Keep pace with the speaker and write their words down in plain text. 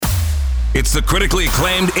It's the critically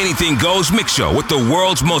acclaimed Anything Goes Mix Show with the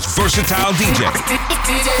world's most versatile DJ,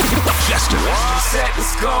 Chester.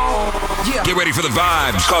 Get ready for the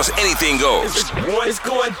vibes, cause anything goes. It's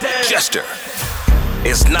going down. Chester.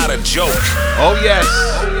 It's not a joke. Oh yes.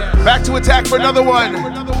 Back to attack for another one.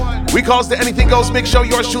 We call it the Anything Goes Mix Show.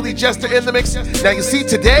 Yours truly, Chester in the mix. Now you see,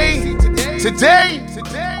 today,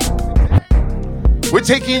 we're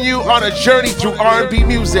taking you on a journey through R&B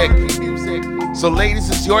music. So ladies,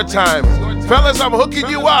 it's your time. Fellas, I'm hooking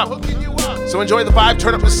you up. So enjoy the vibe,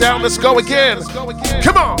 turn up the sound, let's go again.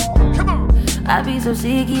 Come on. I be so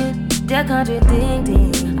sick here, that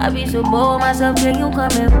contradicting. I be so bold myself, can you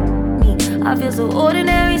come at me? I feel so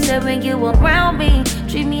ordinary, said when you around me.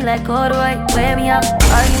 Treat me like corduroy, wear me out.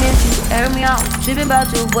 Arguments, you air me out. Tripping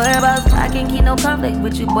about your whereabouts. I can't keep no conflict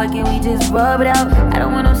with you, boy, can we just rub it out? I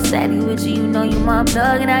don't want no steady with you, you know you my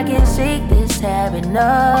plug. And I can't shake this habit,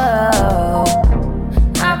 no.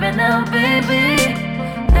 I've been up, baby,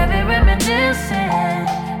 heavy reminiscing.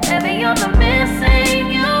 Heavy on the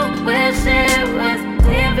missing, you wish it was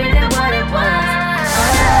different than what it was.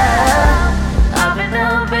 I've been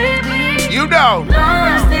up, baby. You know.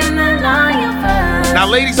 Lost in the line first. Now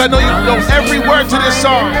ladies, I know you know every word to this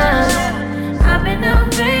song. I've been up,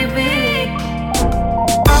 baby.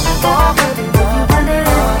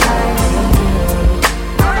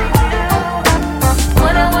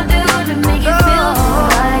 What I would do to make it feel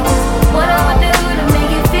like this? What I would do to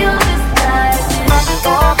make it feel just like this?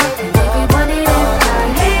 Everybody is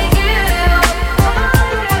like you.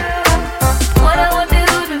 What I would do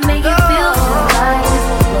to make it feel like this?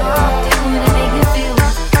 What I would do to make it feel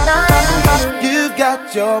like this? You got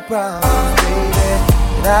your problems, baby,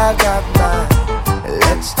 and I got mine.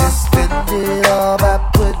 Let's just spend it all by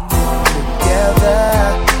putting it together.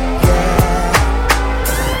 Yeah.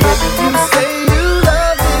 When you say you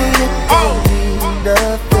love me, it don't mean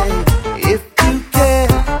nothing. If you care,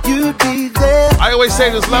 you'd be there. I always say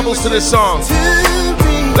there's levels to this song.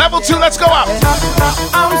 Level 2, let's go up.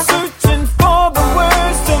 I'm searching for the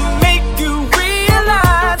words to make you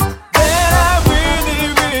realize that I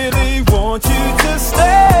really, really want you to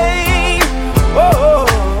stay. Oh,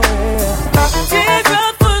 yeah. Tears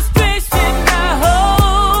of frustration I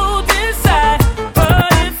hold inside,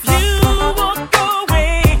 but if you walk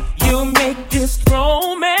away, you'll make this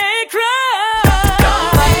grown man cry.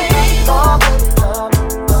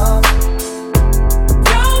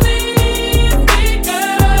 Don't leave me,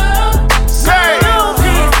 girl. Say.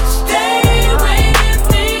 Please stay with me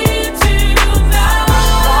tonight.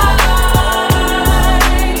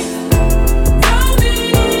 Don't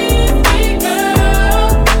leave me, girl.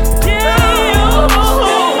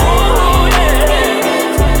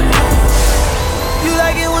 You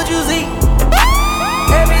like it what you see.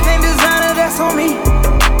 Everything designer, that's on me.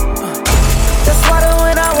 That's why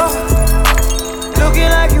when I walk, looking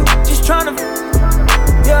like you, just tryna.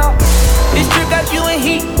 Yeah, this trip got you in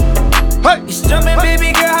heat. Hey. It's jumping,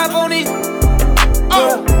 baby girl, hop on it.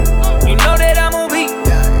 Yeah. You know that I'm on beat.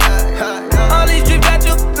 All these trips got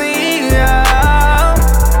you beat.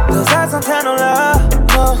 Cause I some kind of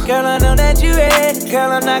love. Girl, I know that you ready.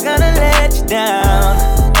 Girl, I'm not gonna let you down.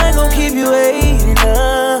 I ain't gon' keep you waiting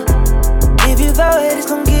up. If you go ahead, it's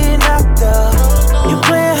gon' get knocked up. You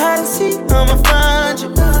playing hide and seek, I'ma find you.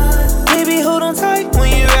 Baby, hold on tight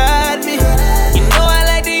when you ride me. You know I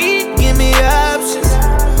like to eat, give me options.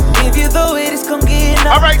 If you throw it, it's gon' get knocked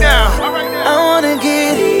up. All right now. I wanna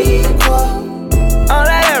get equal. All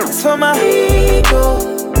that is for my ego.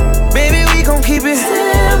 Baby, we gon' keep it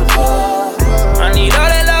simple. I need all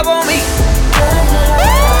that love on me.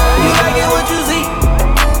 You like it what you see.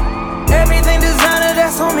 Everything designer,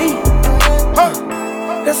 that's on me.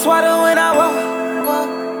 That's why when I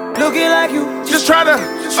walk, looking like you, Just try to.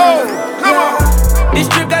 Oh, come on. this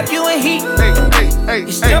trip got you in heat. Hey.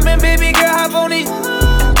 It's jumping, baby girl, hop on it.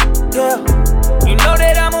 Yeah, you know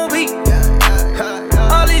that I'm on beat.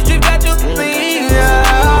 All these trips got you in heat.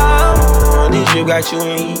 This drip got you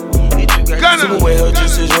in heat. Gunna. Super wet, her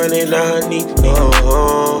juices running down her knee.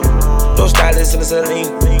 No stylist in the saline.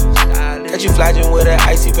 Got you flogging with an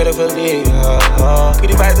icy pedophilia.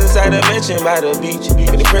 Pretty vibes inside the mansion by the beach.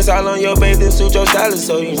 With the prints all on your bathing suit, your stylist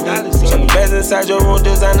so you need. Some beds inside your room,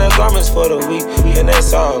 designer garments for the week. And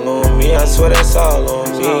that's all on me, I swear that's all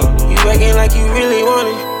on me. You acting like you really want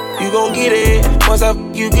it, you gon' get it. Once I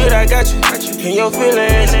you good, I got you. In your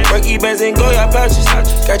feelings, Berkey bands and Goya pouches.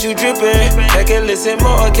 Got you dripping, check and listen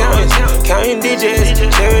more accountants. Counting digits,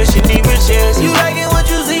 cherishing the riches. You like it what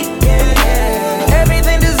you see.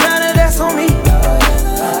 Everything designer, that's on me.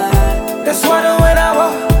 That's why when I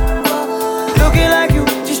walk, looking like you,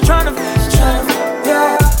 just tryna.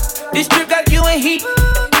 Yeah, this trip got you in heat.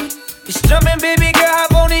 It's Jumping, baby girl,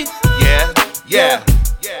 hop on it. Yeah.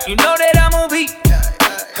 You know that I'm on beat.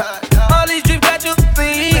 All these drips got you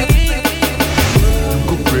beat.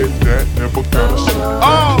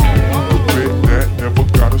 Oh.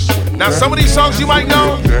 Now some of these songs you might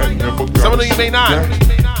know, some of them you may not.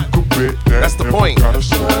 That's the point.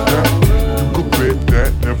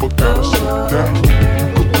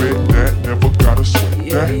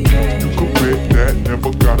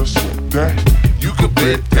 You could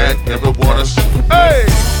bet that, never wanna see. Hey!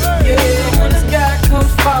 Yeah, when the sky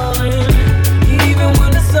comes falling, even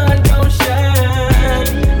when the sun don't shine,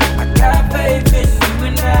 I got faith in you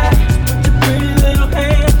and I. Put your pretty little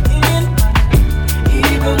hand in,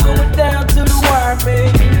 even when we're down to the wire,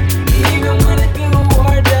 baby. Even when it do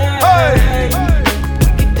or die, Hey! we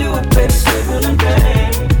can do it, baby, living in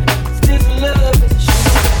vain. Still love is a shit.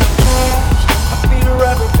 I'll be the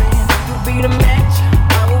rubber band, you'll be the match,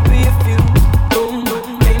 I will be a few. Boom,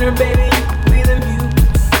 boom, painter, baby, you could be the mute.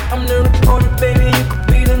 I'm the reporter, baby, you could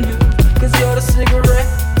be the news. Cause you're the cigarette,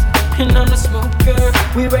 and I'm the smoker.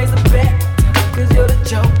 We raise the bet, cause you're the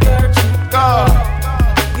joker.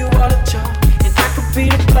 You are the chalk, and I could be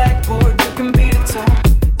the blackboard, you can be the top.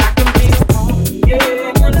 I can be the home,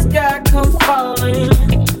 yeah, when the sky comes falling,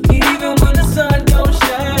 even when the sun don't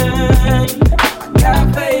shine, I got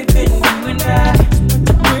faith in you and I. Put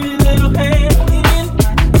your pretty little hand in,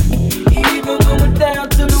 even when we're down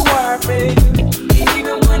to the wire, baby.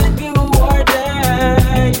 Even when it do or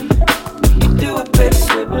die, you do it, baby,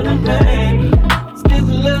 living in vain. Still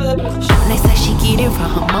love is a shit. They say she get it from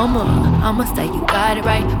her mama. I'ma say you got it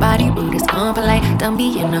right. Body rude is unpolite. Don't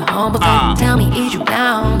be in the home, but tell me, is you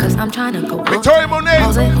down? Cause I'm trying to go. Victoria Monet.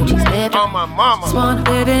 On my mama. Just wanna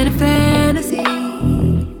live in a fantasy.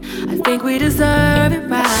 I think we deserve it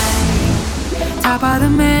right. Top of the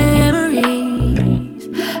memories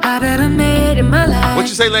I've ever made in my life. What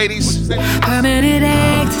you say, ladies? Permanent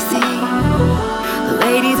ecstasy. The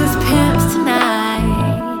ladies is pimps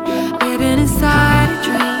tonight, living inside a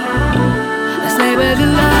dream. Let's make what the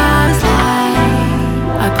love is like.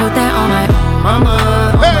 I put that on my mama,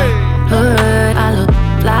 on my hood. I look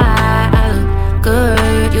fly, I look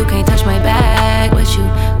good. You can't touch my bag, but you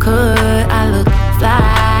could. I look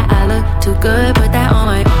fly, I look too good. Put that on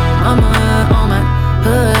my mama, on my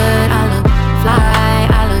hood. I look fly,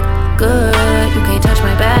 I look good. You can't touch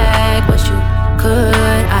my bag, but you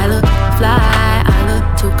could. I look fly, I look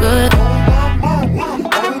too good.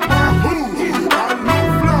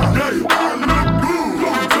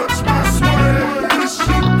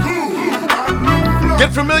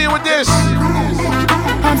 Get familiar with this.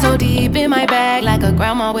 I'm so deep in my bag, like a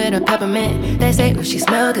grandma with a peppermint. They say, oh, she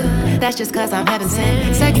smell good. That's just cause I'm having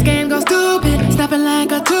sin. Sex game goes stupid, snapping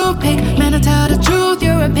like a toothpick. Man, to tell the truth,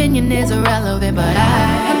 your opinion is irrelevant. But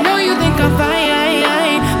I know you think I'm fine.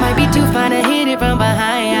 Might be too fine to hit it from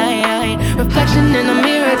behind. Reflection in the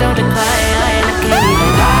mirror, don't decline. I can't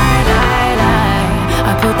even lie.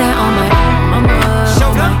 I put that on my mama,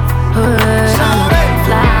 on my hood. I look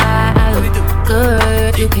fly, I look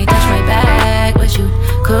good. You can't touch my bag, but you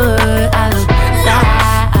could. I look fly,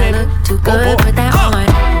 I look too good. Put that on my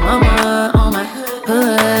mama, on my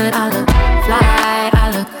hood. I look fly, I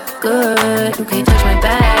look good. You can't touch my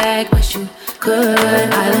bag, but you could.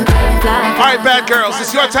 I look fly. All right, bad girls,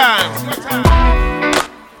 it's your time.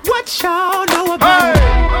 What y'all know about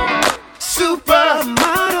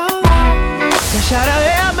Supermodel? Fresh out of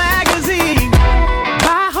Air magazine,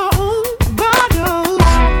 buy her own bottles.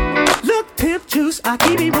 Look, pimp juice, I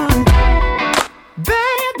keep it running.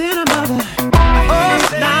 Bad than a mother. Oh,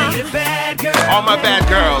 nah. Bad girl. All my bad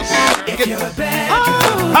girls. If you're a bad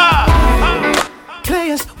girl.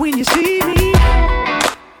 Players, when you see me,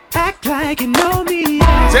 act like you know me.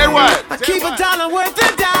 Say what? I keep a dollar worth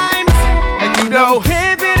of dimes, And you know,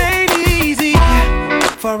 pimping ain't easy.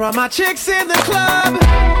 For all my chicks in the club,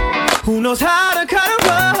 who knows how to cut a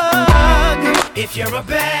rug? If you're a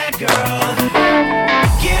bad girl,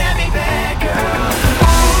 get at me, bad girl.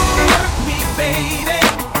 Work me, baby.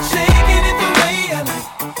 Shaking it the way I like.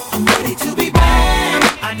 I'm ready to be bad.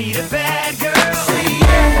 I need a bad girl. Say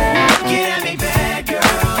yeah. Get at me, bad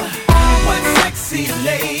girl. What sexy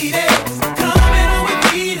ladies coming on with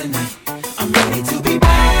me tonight? I'm ready to be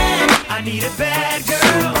bad. I need a bad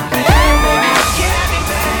girl. Bad baby. Get at me,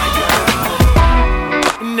 bad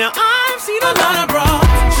girl. Now I've seen a lot of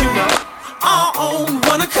bras, you know, all on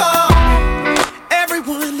one accord.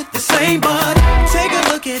 Everyone look the same, but take a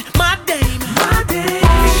look at my dame. My dame.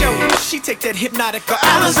 Show she take that hypnotic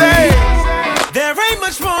Alizé. There ain't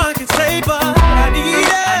much more I can say, but I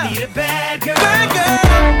need a bad girl. Bad girl.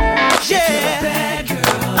 Yeah. Bad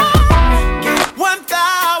girl. Got one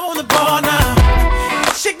thigh on the bar now.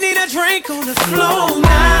 Chick need a that drink on the floor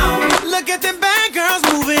now. Look at them bad girls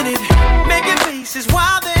moving it, making faces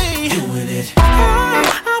while they doing it.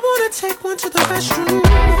 I wanna take one to the restroom.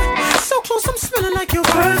 So close, I'm smelling like your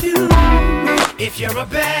perfume. If you're a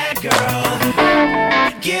bad girl,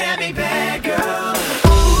 get at me, bad girl.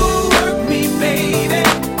 Ooh, work me, baby.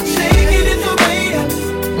 Shake it in the way.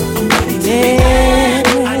 I'm ready to be bad.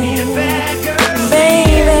 I need a bad girl,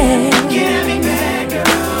 baby. Get at me, bad girl.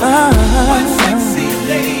 One sexy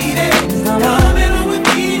lady, coming on with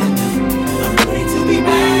me. I'm ready to be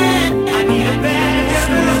bad. I need a bad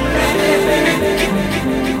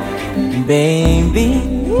girl, baby.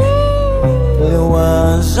 It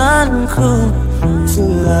was uncool to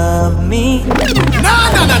love me.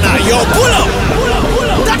 Nah, yo, pull up.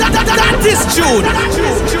 That is June.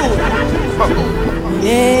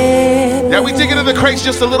 Yeah. Now we dig into the crates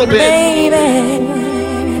just a little bit. Baby.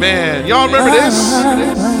 Man, y'all remember this?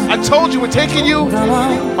 I told you we're taking you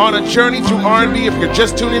on a journey through R&B. If you're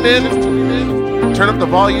just tuning in, turn up the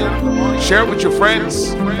volume, share it with your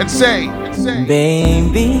friends, and say,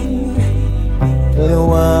 baby, it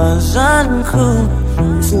was uncool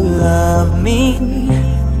to love me,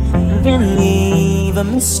 then leave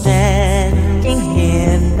me standing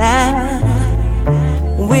here now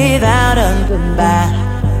without a goodbye.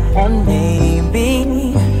 And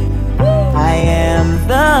maybe I am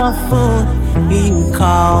the fool you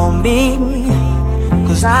call me,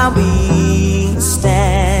 'cause I'll be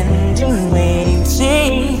standing waiting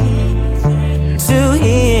to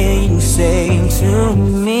hear you say to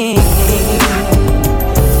me,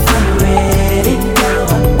 I'm ready to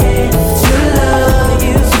love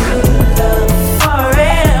you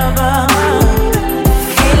forever.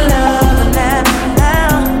 Can't love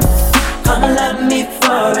now, come love me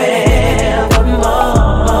forevermore.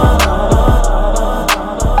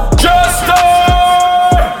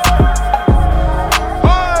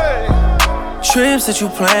 Trips that you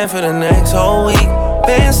plan for the next whole week.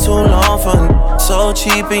 Bands too long for so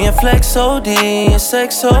cheap and your flex so D, your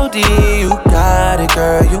sex so D. You got it,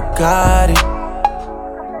 girl, you got it.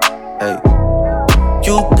 Hey,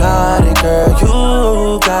 you got it, girl,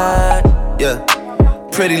 you got it. Yeah,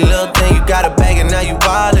 pretty little thing, you got a bag and now you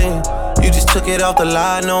wildin'. You just took it off the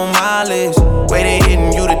line, no mileage. Way they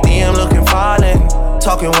hitting you, the DM looking violent.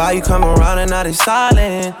 Talking while you come around and now they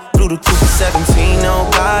silent. Blew the Cooper 17, no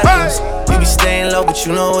guidance. You be staying low, but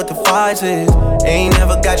you know what the fight is. Ain't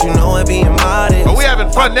never got you know it being modest. but we having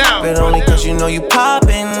fun now. But only 'cause you know you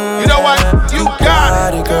poppin'. You know what? You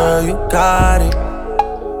got it, girl, you got it.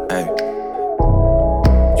 Hey.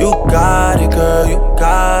 You got it, girl, you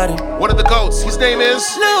got it. One of the goats, his name is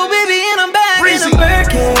Little baby and I'm back Breezy. in a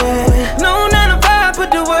Birkin. No 9 to 5, put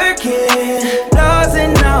the work in. Laws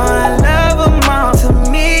and all, I love them all. To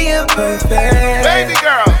me, you're perfect. Baby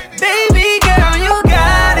girl. Baby girl, you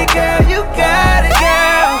got it, girl, you got it,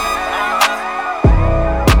 girl.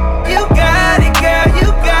 You got it, girl, you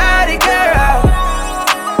got it, girl.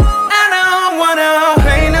 I don't wanna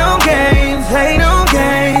play no games,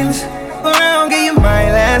 but I don't give you my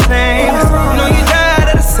last name. No, you tired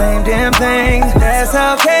of the same damn thing. That's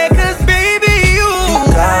okay, 'cause baby, you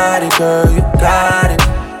got it, girl, you got it.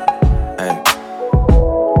 Hey.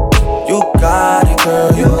 You got it,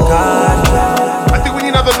 girl, you got it. I think we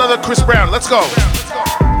need another Chris Brown. Let's go.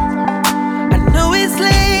 I know it's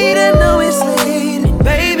late,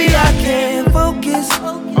 baby, I can't focus.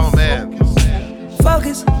 Oh man.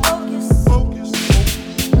 Focus.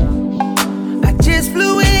 I just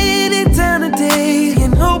flew in town today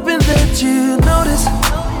and hoping that you notice.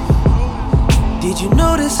 Did you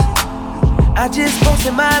notice? I just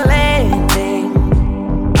posted my landing.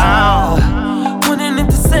 Oh, wondering if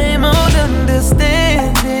the same old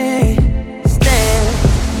understanding.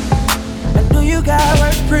 I know you got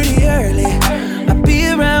work pretty early. I'll be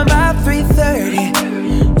around by 3:30.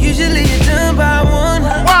 Usually you're done by 1.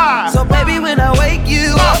 Why? So baby, when I wake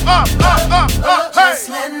you up, just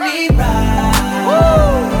let me ride.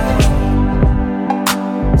 Woo.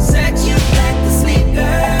 Sex you back to sleep,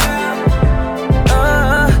 girl.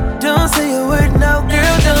 Don't say a word, no,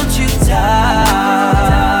 girl, don't you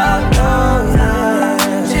talk. No,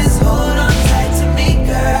 yeah. Just hold on tight to me,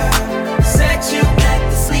 girl. Sex you back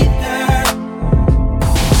to sleep, girl.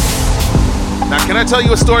 Now, can I tell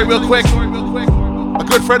you a story real quick? A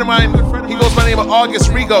good friend of mine, he goes by the name of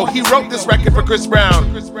August Rigo. He wrote this record for Chris Brown.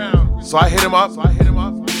 So I hit him up,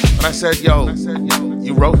 and I said, yo,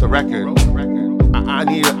 you wrote the record. I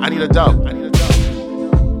need a dub.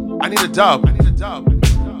 I need a dub.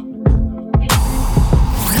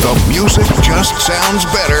 The music just sounds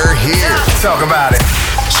better here. Talk about it.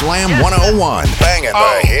 Slam 101, banging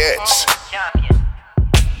the hits.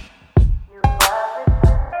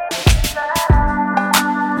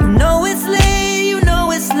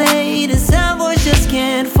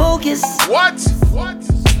 What?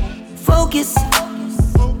 Focus.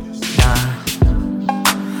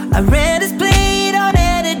 I read his plate on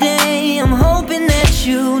air today. I'm hoping that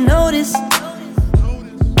you notice.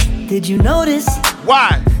 Did you notice?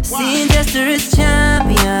 Why? Seeing Jester is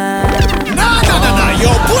champion. Nah, yo,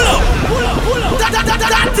 pull up.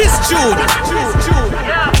 That is June.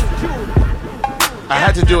 I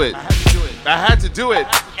had to do it. I had to do it.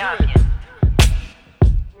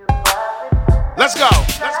 Let's go.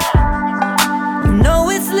 You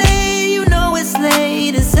know it's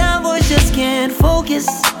late, and sound boys just can't focus.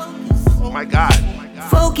 Oh my God.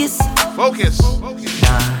 Focus.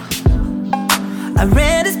 I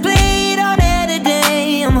read his plate on air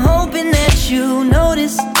today. I'm hoping that you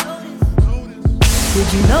notice.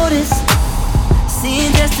 Did you notice?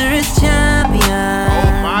 Seeing Jester is champion.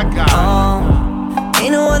 Oh my God. Oh,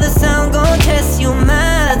 ain't no other sound gon' test you,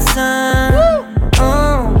 mad son.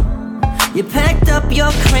 Oh, you packed up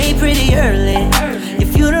your crate pretty early. Your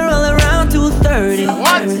funeral around 2:30.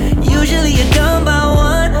 What? Usually you're done by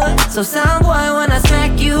 1. So sound boy, when I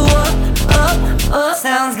smack you up,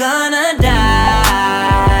 sound's gonna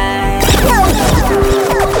die.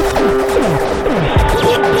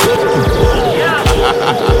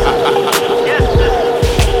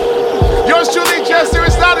 Yours truly, Jester.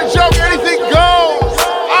 It's not a joke. Anything goes.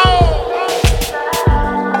 Oh.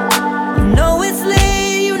 You know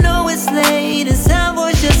it's late, and sound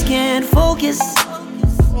boys just can't focus.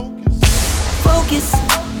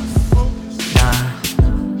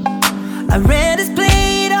 I read his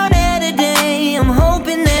plate on air today. I'm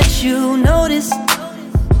hoping that you notice.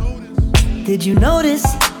 Did you notice?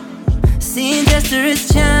 Seeing Jester is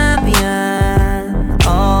champion.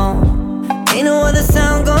 Oh, ain't no other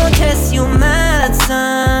sound gon' test you, mad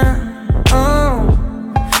son. Oh,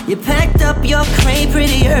 you packed up your crate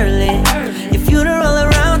pretty early. Your funeral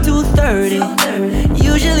around 2:30.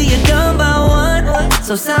 Usually you're done by 1.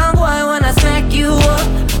 So sound boy, when I smack you up,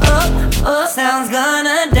 sound's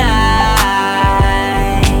gonna die.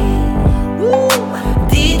 Woo.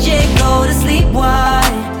 DJ, go to sleep, why?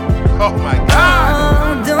 Oh my God.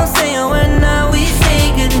 Oh, don't say it when we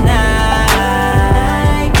say goodnight.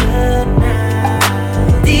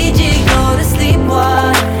 DJ, go to sleep,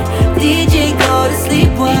 why? DJ, go to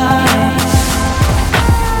sleep, why?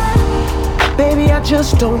 Baby, I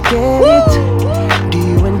just don't get it. Do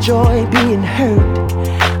you enjoy being hurt?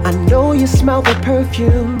 I know you smell the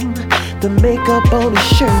perfume, the makeup on his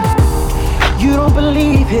shirt. You don't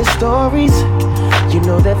believe his stories. You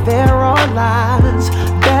know that there are lies.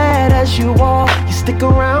 Bad as you are, you stick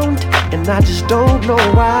around, and I just don't know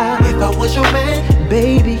why. If I was your man,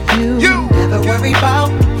 baby, you never worry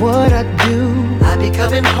about what I do. I'd be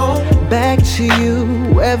coming home back to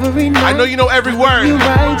you every night. I know you know every word. You're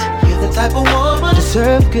right. You're the type of woman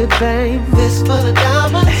deserve good fame. Fist full of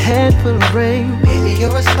diamonds, a head full of rain. Baby,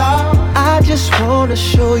 you're a star. I just wanna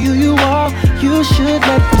show you you are. You should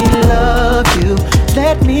let me love you.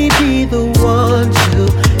 Let me be the one to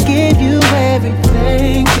give you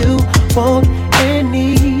everything you want and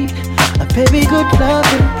need. A baby, good love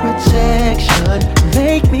and protection.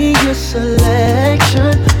 Make me your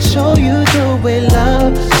selection. Show you the way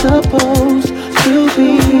love's supposed to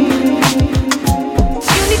be.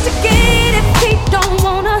 You need to get if he don't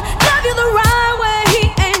wanna love you the right way. He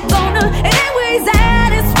ain't gonna. It ain't where he's at,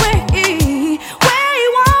 it's where he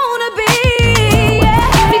wanna be. Yeah.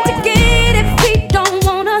 You need to get if he don't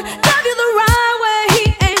wanna love you the right way. He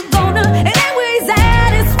ain't gonna. It ain't where he's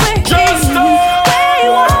at, it's where he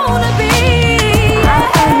wanna be. I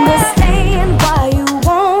understand why you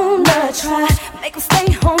wanna try, make him stay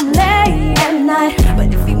home late at night. But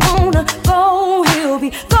if he wanna go, he'll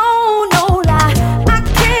be gone, no lie. I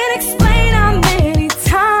can't explain how many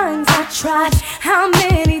times I tried, how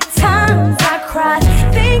many times I cried,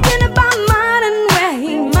 thinking about mine and where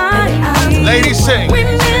he might be. Ladies, sing.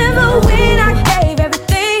 Remember when I gave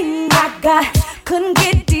everything I got, couldn't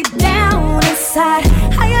get deep down inside.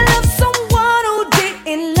 How you love someone who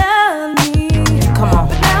didn't love me. Come on.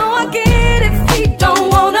 But now I get if he don't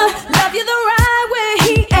wanna love you the right way.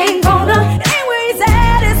 He ain't gonna. It ain't where he's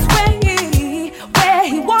at, it's where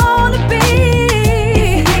he wanna be.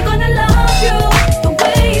 If he ain't gonna love you the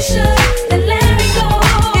way he should, then let me go.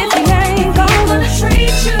 If he ain't gonna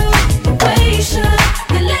treat you the way he should,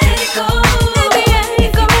 then let it go. If he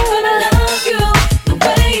ain't gonna love you the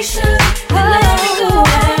way he should, then let it go.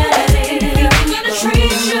 If he ain't gonna treat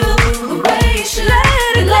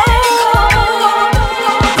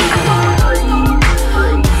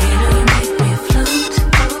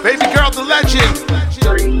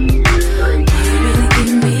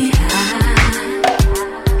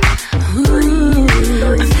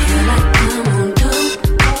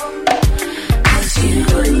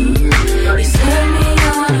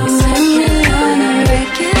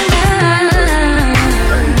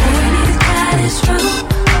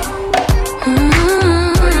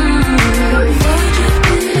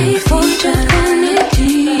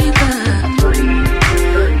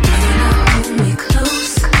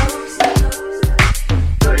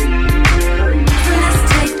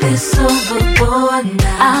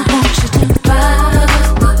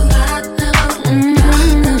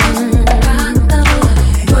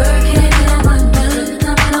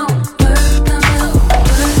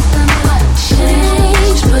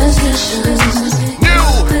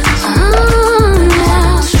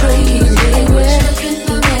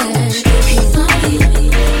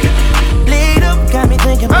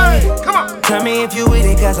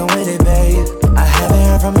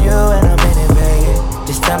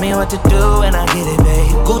me what to do and I get it,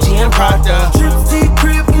 babe. Gucci and Prada. Trip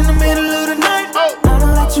crib in the middle of the night. I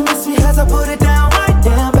don't let you miss me cause I put it down right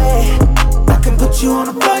down, babe. I can put you on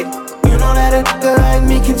a flight. You know that a nigga like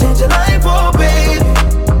me can change your life, oh baby.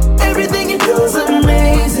 Everything you do is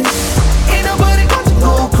amazing. Ain't nobody got to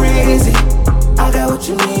go crazy. I got what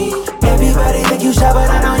you need. Everybody think you shy, but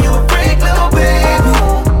I know you a freak, little baby.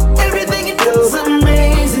 Everything you do is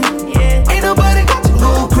amazing. Ain't nobody got to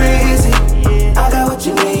go crazy. I got what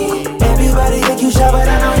you need. Everybody think you shy, but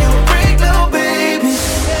I know you a freak, little baby.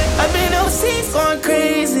 I've been overseas going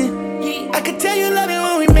crazy. I could tell you love it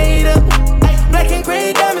when we made up. Black and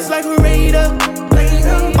gray diamonds like a radar.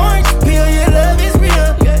 Orange peel, your love is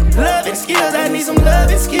real. Love and skills, I need some love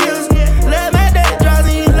and skills. Love my dad draws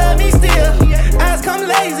and you love me still. Eyes come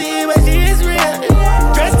lazy, but she is real.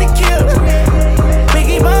 Dressed to kill.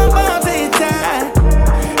 Biggie bomb till you tired.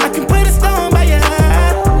 I can put a stone by your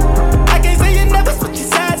eye. I can't say you never switch your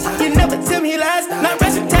sides. You never tell me lies. Not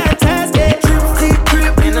resting ties, yeah. Trip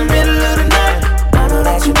crib in the middle of the night. I know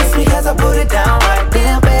that you miss me cause I put it down right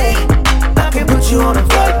there, babe. I can put you on a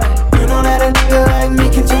flight. You know that a nigga like me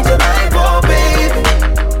can change your life, oh baby.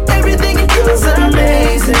 Everything you do is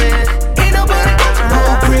amazing. Ain't nobody got to go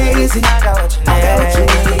crazy. I got what you need.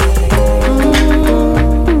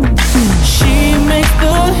 She makes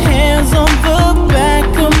the hands on the back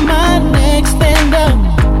of my neck stand up.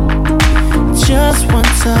 Just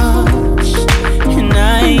one touch, and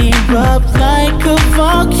I erupt like a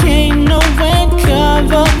volcano and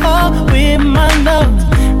cover up with my love.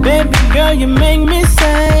 Baby girl, you make me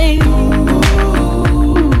say,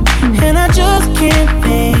 and I just can't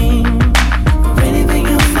think of anything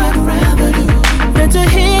else I'd rather do than to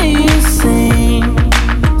hear you sing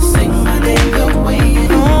my name the way you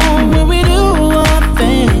do. When we do our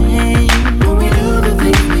thing, when we do the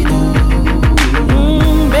things we do.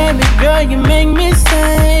 Baby girl, you make me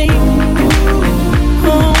say,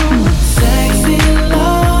 sexy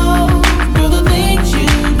love, do the things you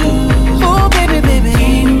do. Oh baby, baby,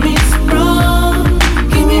 keep me strong,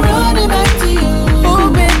 keep me running back to you. Oh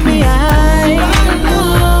baby, I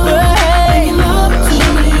love, making love to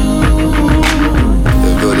you.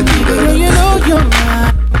 Girl, you know you're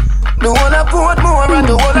mine. The one I put more and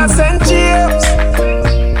the one I sent James.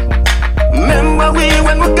 Remember we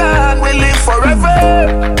when we're gone, we live forever.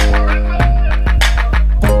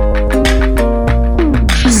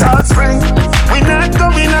 South Spring, we not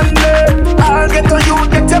going under. I'll get to you,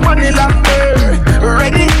 get your money longer.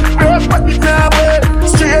 Ready, broke, but it now work.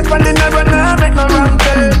 Straight from the never now, make no wrong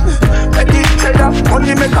turn. Ready, cheddar,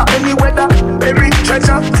 money maker any weather. Every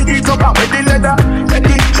treasure, dig it up and with the leather.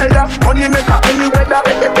 Ready, cheddar, money maker any weather.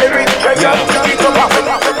 Every treasure, dig it up and with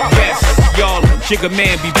the leather. Yes, y'all, Jigga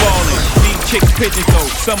man be ballin'. These chicks pigeon though,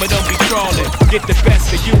 some of them be crawling. Get the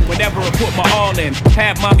best of you whenever I put my all in.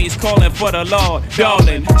 Half mommies calling for the Lord,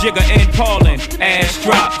 darling. Jigga and Paulin', ass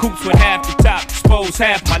drop, coops with half the top, expose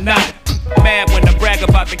half my knot. Mad when I brag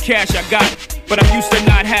about the cash I got, but I'm used to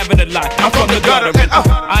not having a lot. I'm from the gutter and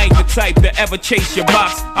I ain't the type to ever chase your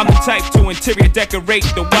box. I'm the type to interior decorate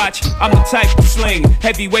the watch. I'm the type to sling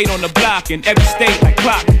heavyweight on the block in every state like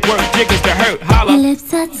clock. Word jiggers to hurt, holla. Your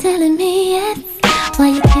lips are telling me yes,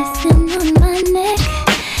 while you're kissing on my neck,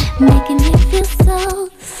 making me feel so.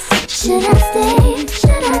 Should I stay?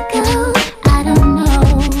 Should I go? I don't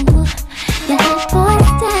know. Your hot boy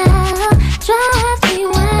style drives me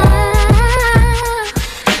wild,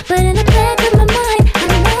 but in the back of my mind, I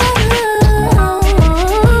know.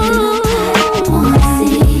 Wanna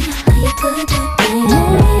see how you put that thing on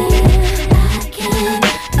me? I can't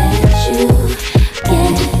let you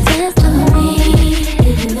get a taste of me,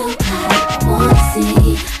 even though I wanna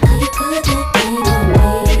see how you put that thing on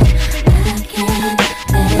me. I can't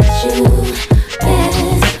let you get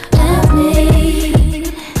of me.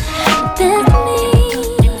 That's me.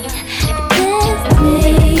 That's me.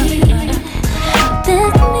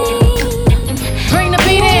 That's me. Bring the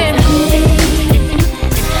beat in.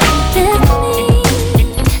 That's me.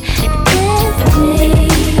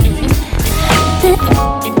 That's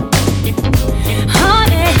me.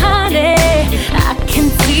 Honey, honey, I can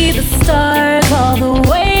see the stars all the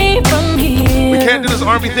way from here. We can't do this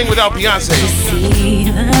R&B thing without Beyonce. See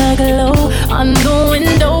the glow on the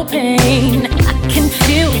window pane. I can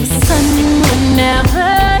feel the sun whenever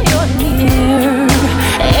you're near.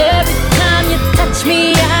 Every time you touch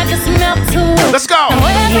me, I just melt away. Let's go. Now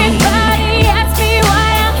everybody asks me why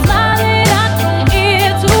I'm smiling out from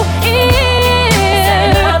ear to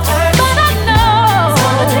ear, but I know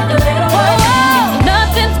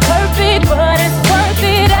nothing's perfect, but it's worth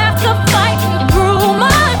it after fighting through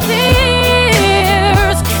my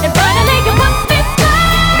tears and finally get what they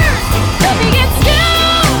serve. Let me get scared.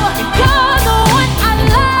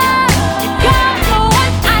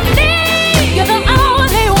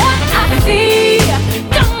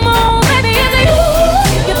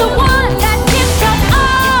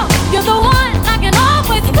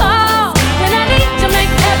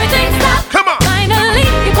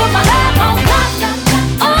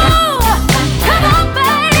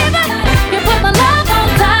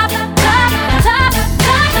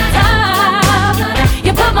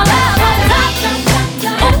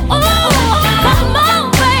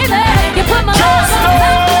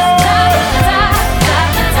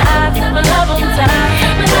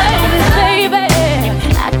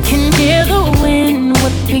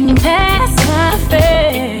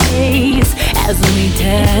 as we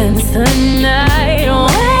dance the night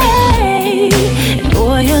away. And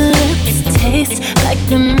boy, your lips taste like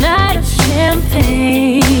the night of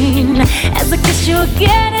champagne as I kiss you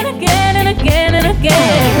again and again and again and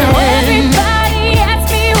again. Now everybody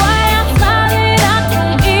asks me why I'm smiling out from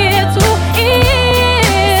ear to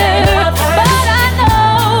ear, but I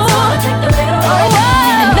know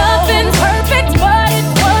nothing's perfect, but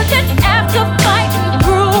it's worth it after fighting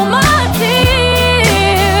through my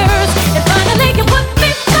tears. And finally you put me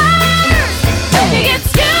first, baby,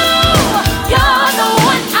 it's you. You're the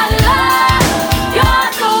one I love, you're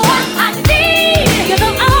the one I need, you're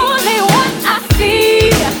the only one I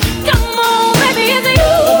see. Come on, baby, it's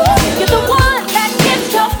you. You're the one that gets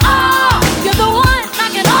your all, you're the one I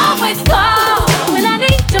can always call when I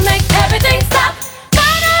need to make everything stop.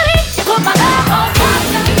 Finally, you put my love on top.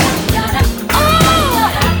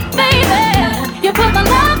 Oh, baby, you put my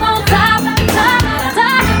love on top, top,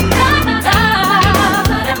 top, top,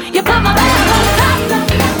 top. You put my love on top.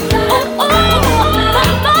 Oh,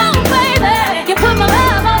 baby, you put my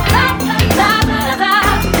love on top, top, top,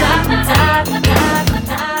 top, top,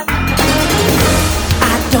 top.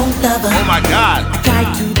 I don't love her. Oh my God. I try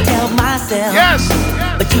to tell myself. Yes.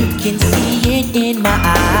 But you can see it in my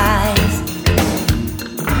eyes.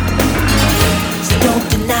 So don't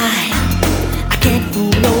deny, I can't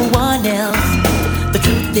fool no one else. The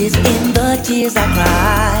truth is in the tears I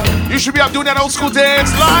cry. You should be out doing that old school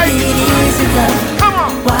dance live. It isn't love. Come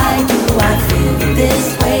on. Why do I feel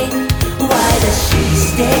this way? Why does she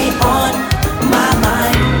stay on my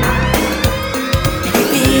mind? If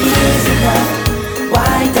it isn't love,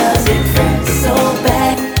 why does it hurt so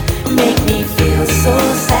bad? Make me feel so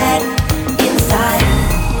sad inside.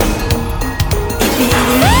 If it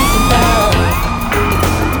isn't love,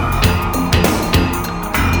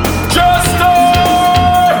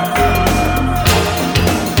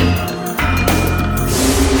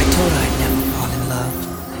 I told her I'd never fall in love,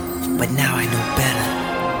 but now I know better.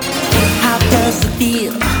 How does it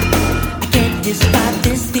feel? I can't describe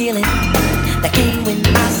this feeling that came when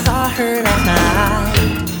I saw her last night.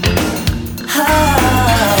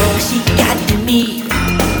 Oh, she got to me.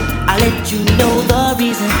 I'll let you know the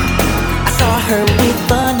reason. I saw her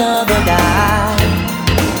with another guy.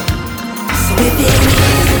 So if it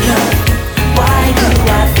isn't love, why do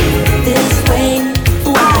I feel this way?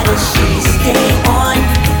 Why does she stay on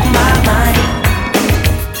my mind?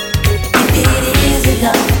 If it isn't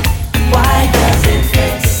love, why does it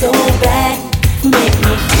hurt so bad? Make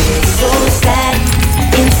me feel so sad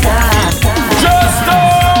inside. Girl,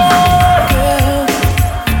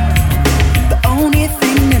 the only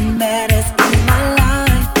thing that matters in my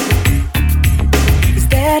life is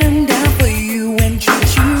that I'm down for you and treat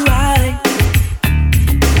you right.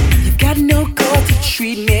 You've got no call to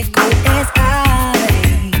treat me cold as ice.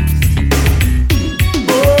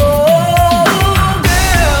 Oh,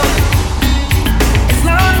 girl, as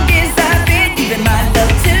long as I've been giving my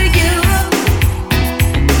love to you,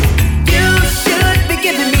 you should be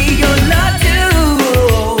giving me your love too.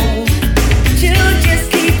 You just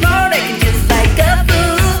keep on acting just like a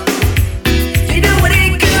fool. You know what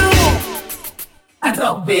it do? I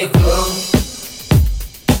don't be cruel,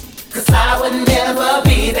 'cause I would never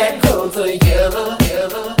be that cruel to you.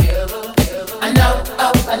 I know,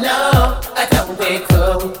 oh, I know, I don't be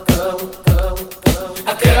cruel.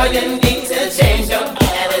 Girl, you need to change your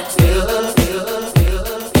attitude.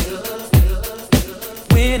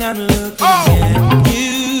 When I'm looking at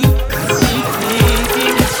you, I'm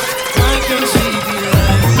thinking, why can't she be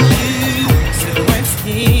like you? So I'm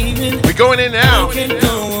scheming, We're going in now. can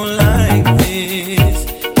go on like this,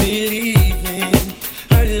 believing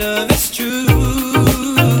her love is true.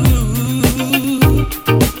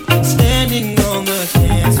 Standing on the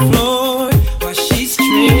dance floor while she's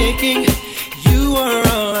tricking, you are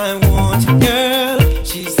all I want, girl.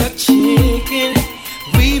 She's a chicken.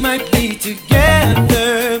 We might be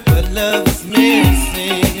together, but love is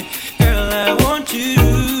missing. Girl, I want you.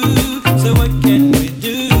 So what can we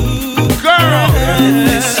do? Girl.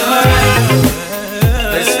 It's alright.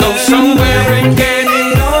 Let's go somewhere and get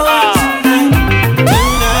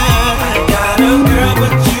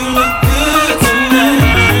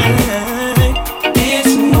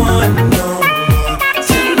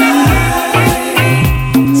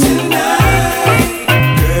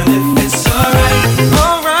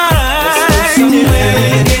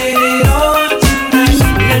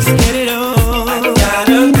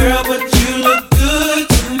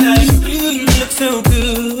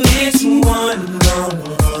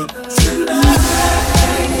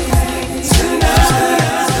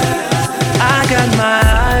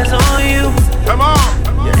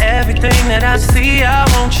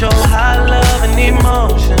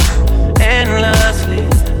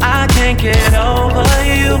can't get over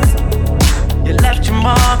you. You left your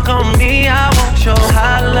mark on me. I won't show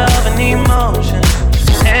high love and emotion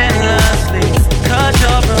endlessly. Cause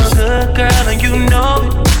you're a good girl and you know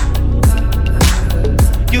it.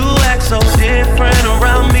 You act so different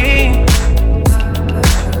around me.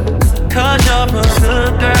 Cause you're a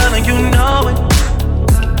good girl and you know it.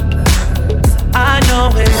 I know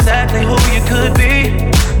exactly who you could be.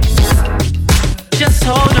 Just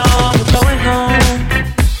hold on, we're going home.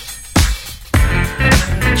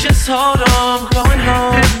 Just hold on, we're going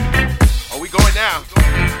home. Are we going now?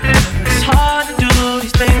 It's hard to do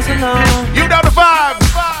these things alone. You know the vibe.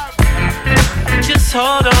 Just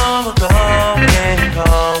hold on, we're going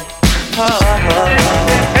home.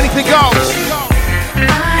 Anything goes.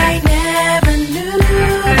 I never knew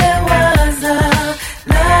there was a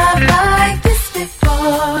love like this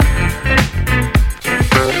before.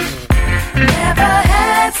 Never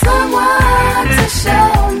had someone to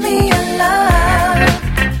show me a love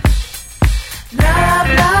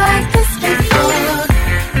like this before.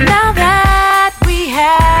 Now that we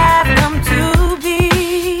have come to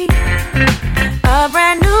be a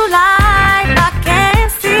brand new life I can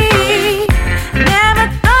see. Never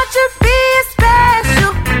thought you'd be a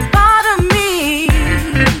special part of me.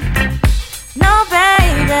 No,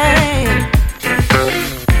 baby.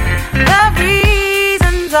 The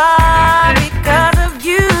reasons are because of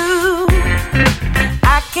you.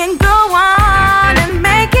 I can go on and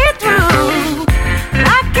make it through.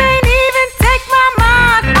 I can't even take my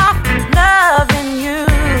mind off loving you.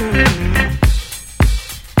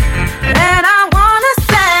 And I wanna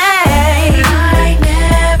say I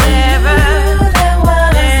never knew there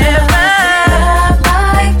was a love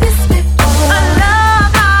like this before. A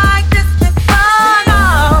love like this before, no.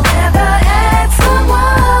 Never had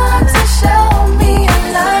someone to show me a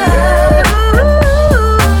love.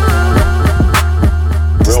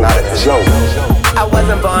 It's not a joke. I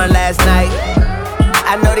wasn't born last night.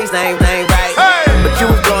 I know these names ain't right. But you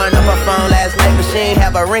was blowing up her phone last night. But she ain't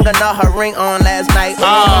have a ring or not her ring on last night.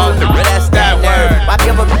 Oh, That's that word. Why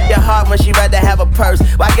give a bitch your heart when she rather have a purse?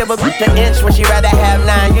 Why give a bitch an inch when she rather have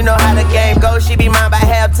 9? You know how the game goes. She be mine by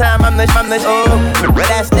halftime. I'm the ooh.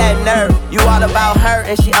 That's that nerve. You all about her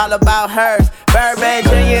and she all about hers. Birdman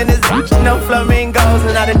Jr. and this bitch, no flamingos.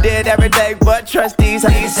 And I done did every day but trust these.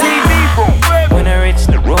 See people. When I reach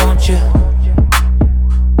the road, you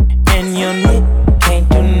and your knit can't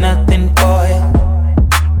do nothing for you.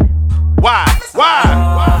 Why?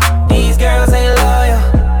 These girls ain't loyal.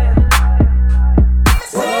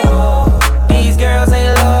 These girls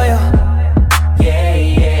ain't loyal.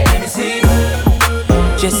 Yeah. Let me see.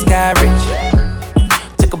 Just got rich.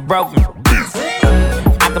 Took a broke man.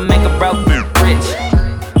 I can make a broke man rich,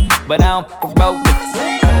 but I don't fuck a broke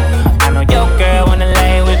man. I know your girl wanna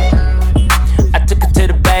lay with me. I took her to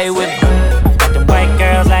the bay with me. Got them white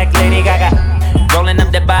girls like Lady Gaga. Rolling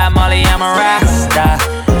up that by Molly, I'm a rock star.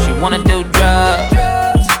 She wanna do drugs,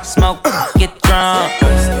 smoke, get drunk.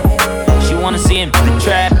 She wanna see him in the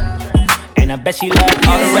trap, and I bet she love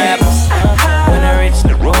all the rappers. When I reach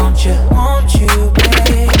the road, won't you,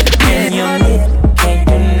 baby? And your knit can't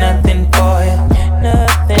do nothing for you,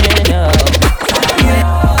 nothing, no.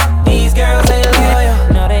 These girls ain't loyal,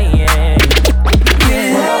 no they ain't.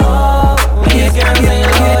 These girls ain't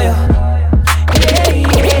loyal.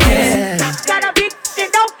 Got a bitch that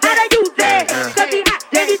know how to use it. Cause he hot,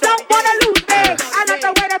 then he don't wanna lose me. I like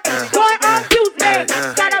the way the bitch boy abuse me.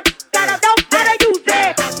 Gotta know how to use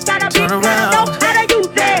it. Got a bitch that know how to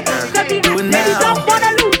use it. Cause he hot, then he don't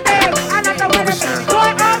wanna lose me. I like the way the bitch boy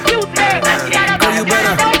abuse me. Gotta know how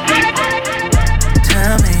to.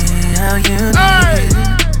 Tell me how you need it.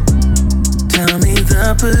 Tell me the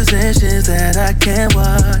positions that I can't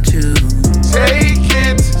watch you. Take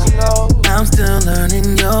it slow. I'm still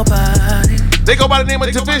learning your body. They go by the name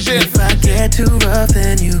of Division. If I get too rough,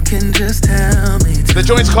 then you can just tell me. The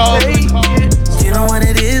joint's called. You know what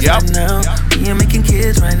it is right now. We ain't making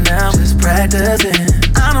kids right now, just practicing.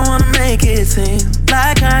 I don't wanna make it seem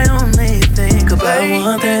like I only think about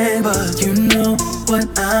one thing, but you know what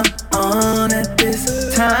I'm on at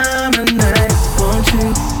this time of night. Won't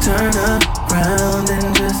you turn around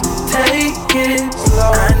and just take it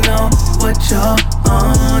slow? I know what you're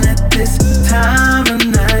on at this time of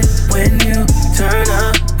night. When you turn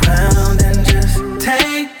around and just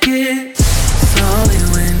take it slowly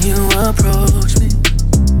when you approach me.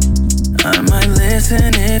 I might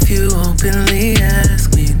listen if you openly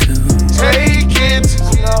ask me to. Take it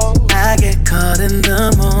slow. I get caught in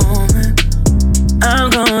the moment.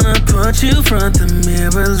 I'm gonna put you front the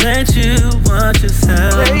mirror, let you watch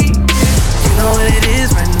yourself. You know what it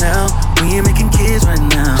is right now. We ain't making kids right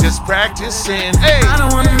now. just practicing. Hey, I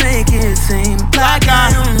don't wanna make it seem like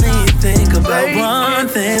I only think about one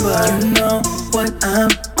thing, but you know what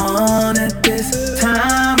I'm on at this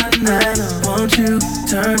time of night. Won't you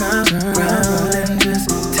turn around and just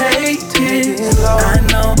take it slow? I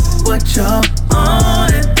know what you're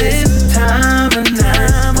on at this time of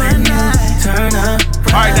night. When you turn around.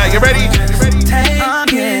 Alright, now you ready? Take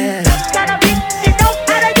it. Got a bitch that know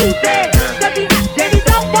how to use it. Cause he hot, then he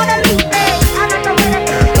don't wanna lose it. I like the way that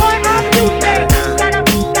boy I'm using. Gotta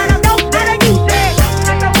know how to use it.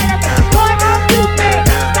 Like the way that boy I'm using.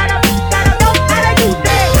 Gotta know how to use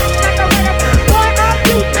it. Like the way that boy I'm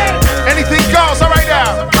using. Anything goes, alright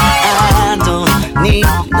now. I don't need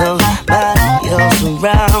nobody else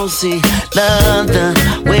around. See, love the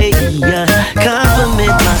way you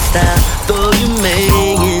compliment my style. Though you may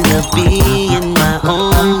end up being my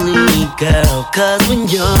only girl. Cause when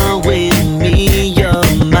you're with me, you're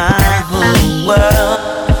my whole world.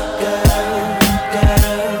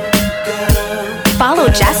 Follow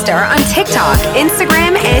Jester on TikTok,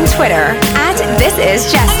 Instagram, and Twitter at This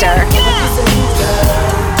Is Jester.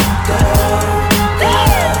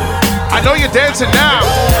 I know you're dancing now.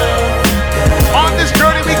 On this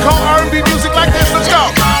journey we call R&B music like this. Let's go.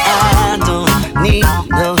 I don't need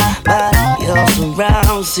nobody else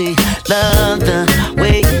around. See, love the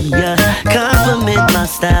way you compliment my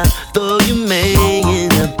style. Though you may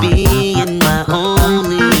end up being my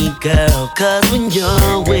only girl. Cause when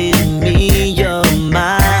you're with me, you're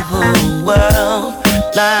my whole world.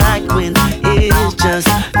 Like when it's just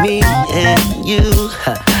me and you.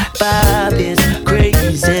 Vibe is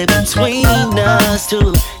crazy between us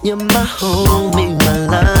two. You're my homie, my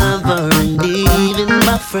lover, and even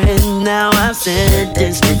my friend. Now I've said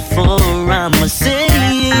this before, I'ma say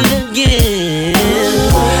it again.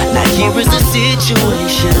 Now here is the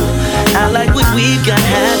situation. I like what we've got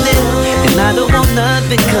happening, and I don't want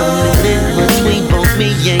nothing coming in between both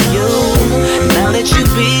me and you. Now that you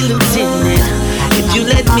be lieutenant, if you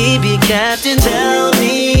let me be captain, tell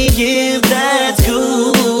me if that's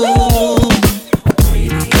cool.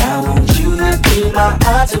 Baby, I want you to be my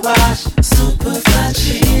entourage, super fly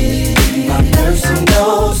chick, my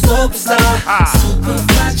personal superstar, super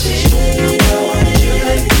fly chick.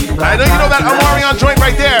 I know you know that Omarion joint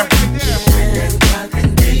right there.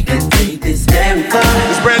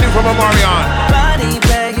 It's brand new from Omarion.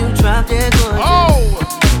 Oh,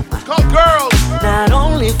 it's called Girls. Not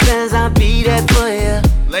only fans, I'll be there for you.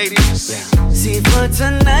 Ladies. See, for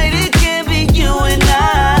tonight it can be you and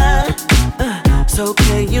I. So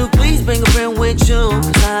can you please bring a friend with you?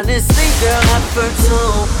 Cause honestly, girl, I prefer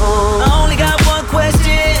two. I only got one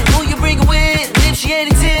question. Who you bring with? If she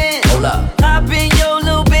ain't a 10. Hold up. Hop in your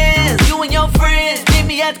little Benz. You and your friends. Meet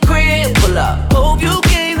me at the crib. Pull up. Hope you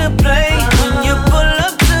came to play. When you pull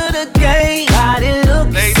up to the gate. Body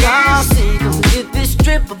look saucy. Come get this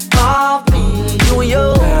strip above me. You and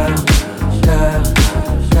your girl.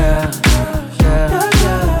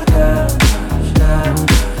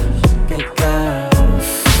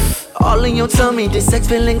 All in your tummy, this sex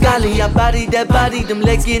feeling golly. I body that body, them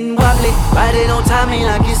legs getting wobbly. Ride it on timing,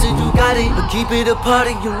 I guess it you got it. But keep it a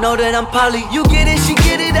party, you know that I'm poly. You get it, she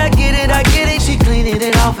get it, I get it, I get it. She cleaning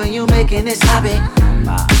it off and you making it sloppy.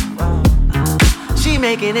 She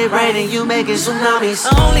making it rain and you making tsunamis.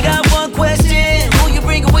 I only got one question, who you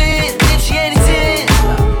bring with? If she ain't a 10.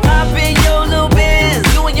 Hop in your little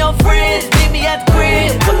Benz, you and your friends. Meet me at the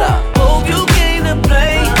crib, pull up. Hope you came to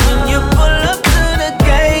play. When you pull up to the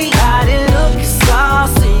gate, body looking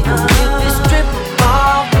saucy. Get this strip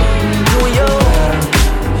off, you and your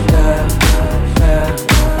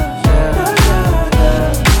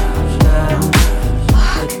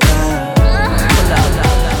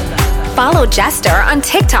Follow Jester on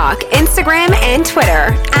TikTok, Instagram, and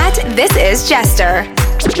Twitter at This Is Jester.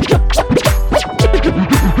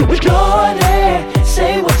 Go there,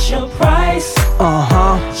 say what's your price.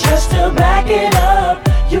 Just to back it up,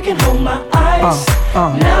 you can hold my eyes.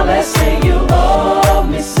 Now let's say you owe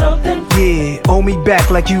me something. Yeah, owe me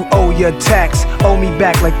back like you owe your tax. Owe me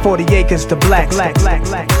back like 40 acres to blacks.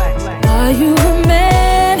 Are you a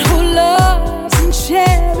man who loves and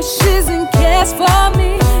cherishes and cares for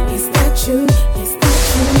me? Is that you? Is that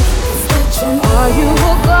you? Is that you? Are you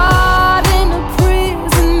a guard in a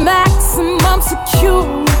prison, maximum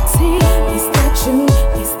security? Is that you?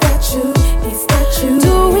 Is that you? Is that you?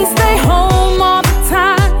 Do we stay home all the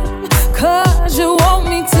time? Cause you want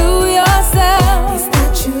me to yourself. Is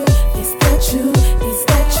that you? Is that you? Is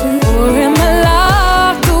that you? Or am I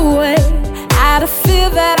locked away out of fear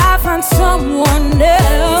that I find someone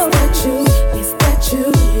else? Is that you? Is that you?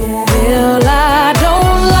 Yeah. Well, I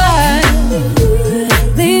don't lie.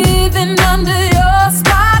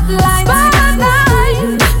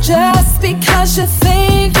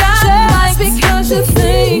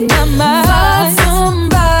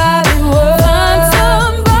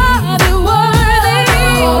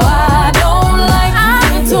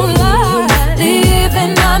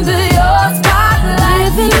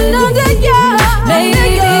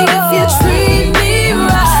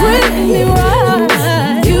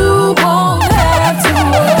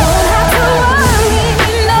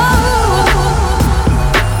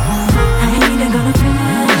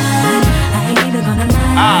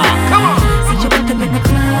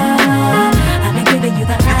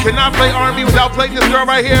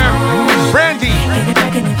 girl right here, Brandy.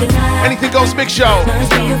 Anything Goes Mixshow.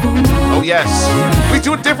 Oh yes, we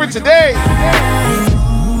do it different today.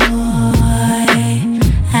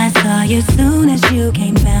 I saw you soon as you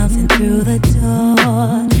came bouncing through the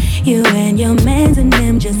door. You and your mans and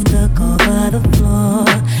them just took over the floor.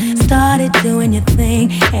 Started doing your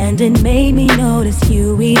thing and it made me notice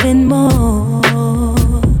you even more.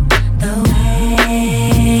 The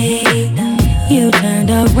way you turned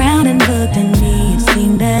around and looked at me, it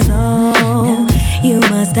seemed as though you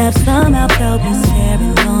must have somehow felt me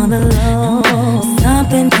staring on the low.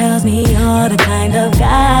 Something tells me you're the kind of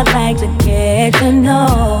guy I'd like to get to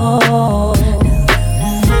know.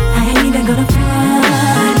 I ain't even gonna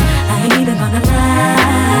front, I ain't even gonna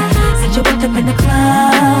lie. Since you walked up in the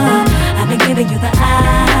club, I've been giving you the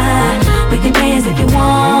eye. We can dance if you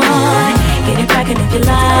want, get it crackin' if you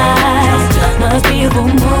like. Must be a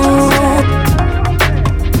boom boom.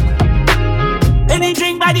 Any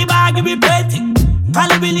drink by the bar, give me plenty.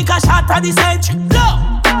 Calibre liquor shot at the century.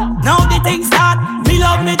 No, now the things start. Me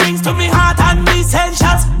love me drinks to me heart and me send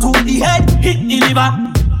shots to the head, hit the liver.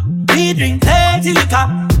 We drink plenty liquor.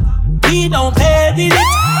 We don't play with it.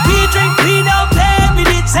 We drink, we don't play with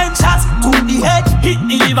it. Send shots to the head, hit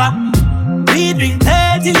the liver. We drink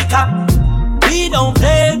plenty liquor. We don't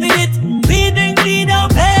play with it. We drink, we don't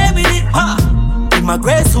play with it. Ha! In my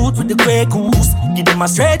grey suit with the grey goose, give them a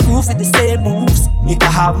straight groove with the same moves. You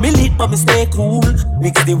can have me lit but me stay cool.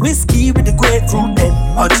 Mix the whiskey with the grapefruit, then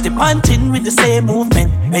punch the punching with the same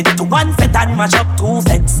movement. Made it to one fet and mash up two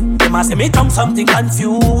fence. They must say me drunk something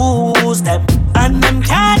confused them, and them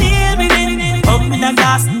can't deal with it. Pump in a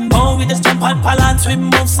glass, oh we just jump and balance. We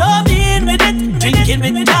move so mean with it, drinking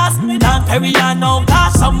with the glass. Down Perry and no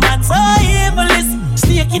glass, some man so evilist.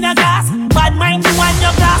 Snake in a glass, bad mind you and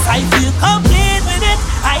your glass. I feel complete with it,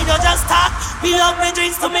 I don't just talk. We love me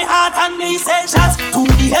drinks to me heart and me send shots to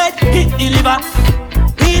the head, hit the liver.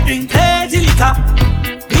 We drink plenty liquor.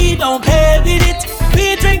 We don't play with it.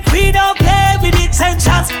 We drink, we don't play with it. Send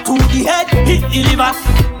shots to the head, hit the liver.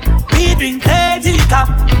 We drink plenty liquor.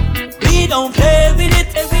 We don't play with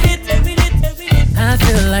it. I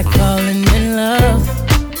feel like falling in love.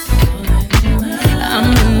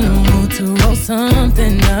 I'm in the mood to roll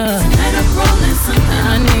something up.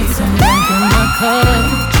 I need some drink in my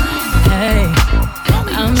cup. Hey,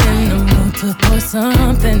 I'm in the mood to pour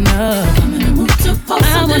something up.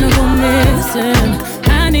 I wanna go missing.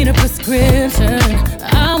 I need a prescription.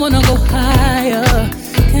 I wanna go higher.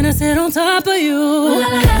 Can I sit on top of you?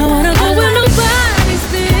 I wanna go where nobody's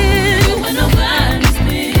been.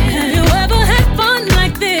 Have you ever had fun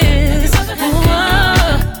like this?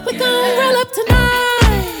 We gon' roll up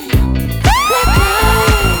tonight. Black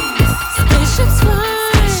lights, spaceships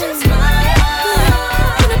fly.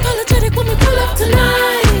 Unapologetic when we pull up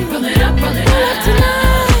tonight. Roll it up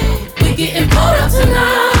tonight. We getting pulled up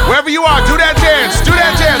tonight. Wherever you are, do that dance. Do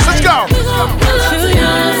that dance. Let's go.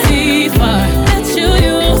 You'll see far. At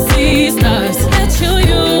you'll see stars. At you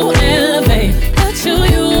elevate. At you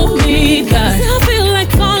meet God. I feel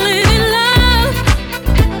like falling in love.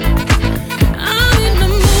 I'm in the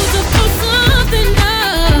mood to put something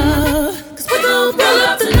up. 'Cause we gon' pull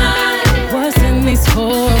up tonight. What's in these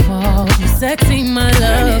four walls? You sexy, my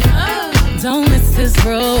love. Don't miss this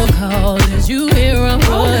roll call. Did you hear a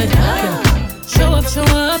word? Show up, show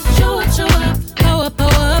up, show up, show up. Power up,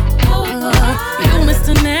 power up, power up. You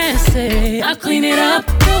Mr. Nasty, I'll clean it up.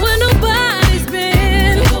 Go where nobody's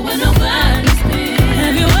been. Go where nobody's been.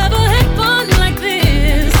 Have you ever had fun like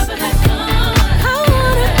this? I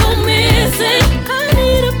wanna go missing. I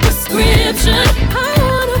need a prescription. I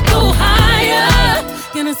wanna go higher.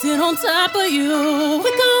 Gonna sit on top of you. We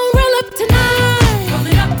gon' roll up tonight. Roll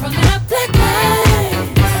it up, black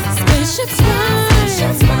lights. Spaceships fly.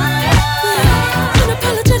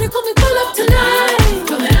 Unapologetic when we pull up tonight.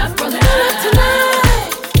 Roll it up tonight.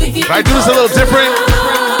 Can I do this a little different?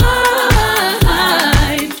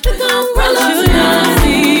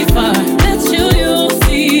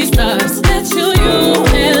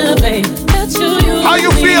 How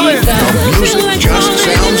you feeling? The music just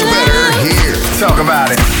sounds better here. Talk about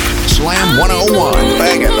it. Slam 101,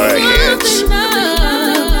 banging the hits.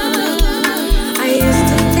 I used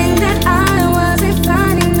to think that I wasn't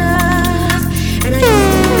fine enough, and I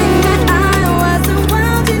used to think that I wasn't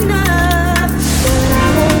wild enough. But I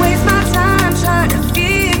won't waste my time trying to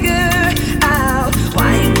figure out why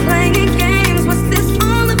you playing games. What's this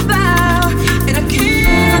all about? And I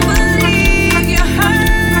can't believe you're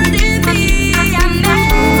hurting me. I know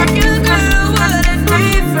you, girl.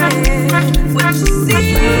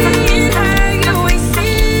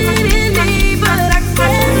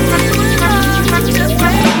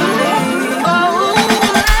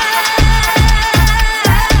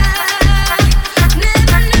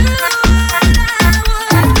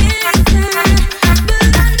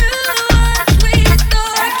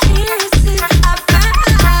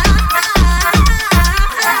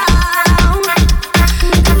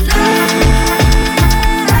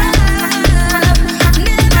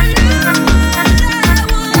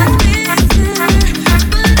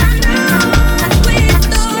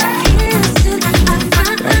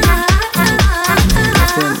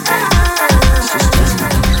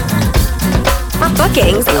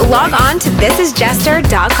 log on to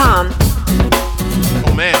thisisjester.com.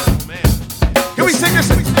 Oh man. Can we sing this?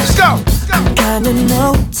 Let's go. Kinda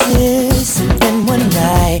noticed something one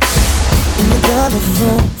night in your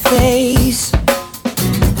colorful face.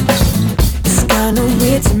 It's kinda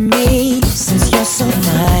weird to me since you're so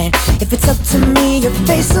fine. If it's up to me, your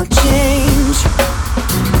face will change.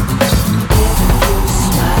 If you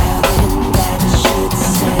smile, then that should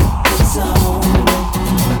set the tone.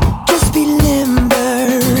 Just be limber,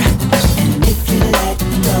 and if you let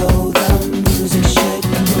go, the music should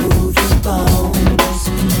move your bones.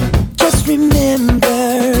 Just remember,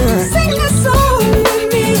 sing a song with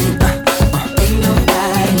me. Ain't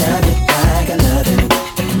nobody love it like I love it.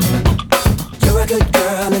 You're a good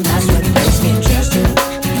girl, and that's what makes me trust you.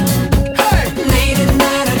 Hey, late at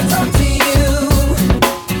night I talk to you.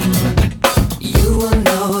 You will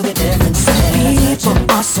know the difference. People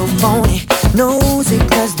are so phony, nosy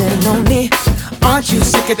 'cause they're lonely. Aren't you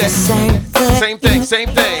sick of the same thing? Same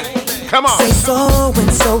thing. Come on. Say so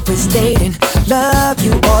and so is dating, love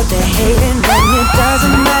you or they're hating, and it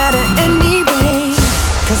doesn't matter anyway,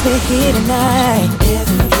 'cause we're here tonight. If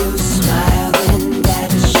you smile, then that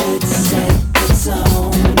should set the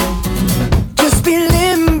tone. Just be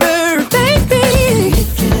limber, baby.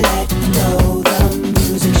 If you let go, the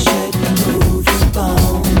music should move your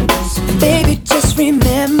bones. Baby, just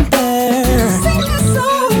remember, sing a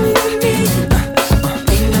song with me.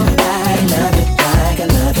 Ain't nobody love it like I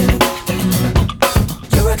love it.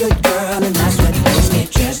 You're a good girl, and that's what makes me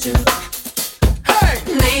trust you. Hey,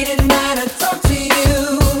 late at night I talk to you.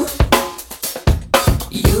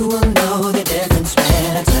 You will know the difference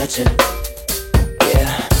when I touch it.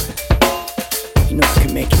 Yeah, you know I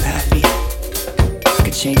can make you happy. I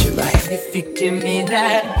can change your life if you give me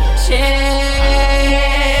that chance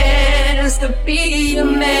to be a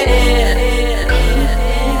man.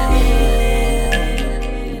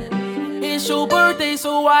 It's your birthday,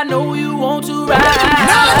 so I know you want to ride.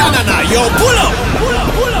 No, yo, pull up.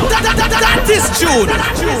 That is June.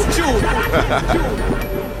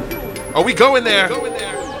 Are we going there?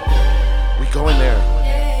 We going there.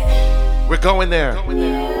 We're going there.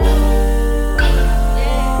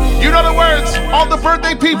 You know the words, all the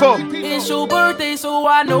birthday people. It's your birthday, so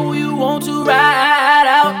I know you want to ride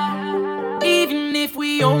out. Even if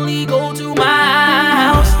we only go to my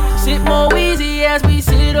house. Sit more easy as we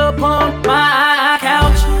sit upon my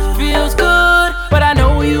couch. Feels good, but I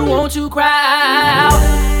know you want to cry out.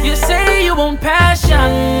 You say you want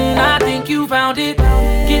passion, I think you found it.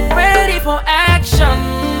 Get ready for action,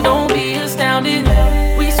 don't be astounded.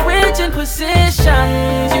 We switch in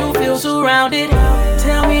positions, you feel surrounded.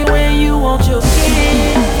 Tell me when you want your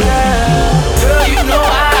kiss, girl. Girl, you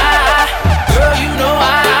know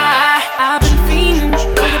I've been fiending.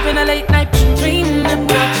 Wake up in a late night, been dreaming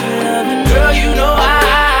about your loving. Girl, you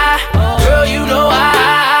know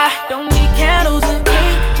I don't need candles and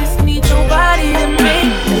cake, just need your body to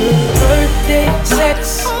make birthday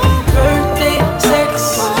sex, birthday sex.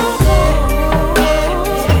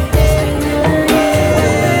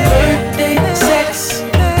 Birthday sex,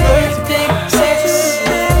 birthday sex.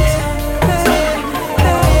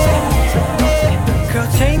 Girl,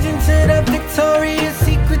 change into that Victoria's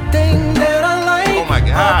Secret thing that I like. Oh my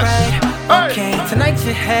gosh. Alright, okay, tonight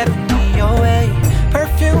you're having me your way.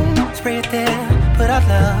 Perfume, spray it there, put our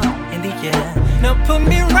love in the air. Now put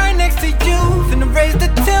me right next to you, finna raise the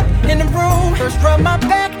temp in the room. First rub my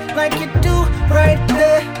back like you do, right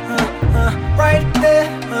there, right there.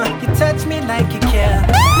 You touch me like you care.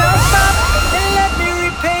 Now stop and let me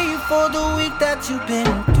repay you for the week that you've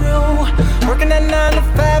been through. Working at 9 to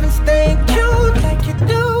 5 and staying cute like you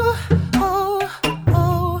do.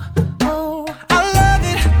 I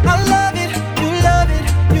love it, you love it,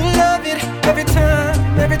 you love it. Every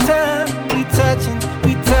time we touching.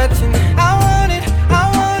 I want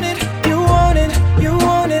it, you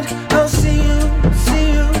want it. I'll see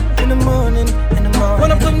you in the morning.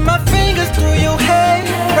 Wanna put my fingers through your hair,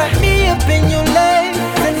 wrap me up in your legs,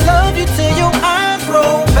 and love you till your eyes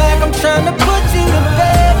roll back. I'm trying to put you to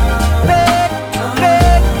bed.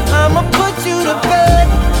 I'ma put you to bed.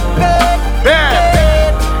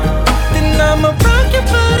 Then I'ma rock your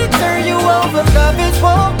body, turn you over, love is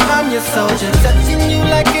war. I'm your soldier, touching you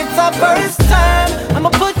like it's our first time. I'ma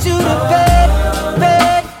put you to bed.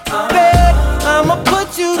 I'ma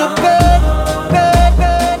put you to bed.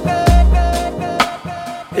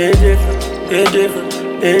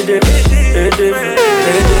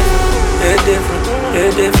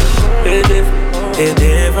 It's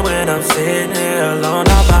different when I'm sitting here alone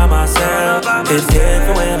all by myself. It's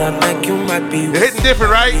different when I think you might be. You're hitting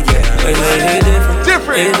different, right? It's different.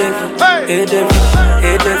 Different. It's different. Hey. It's different.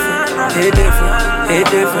 It's different. It's different. It's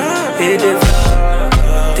different. It's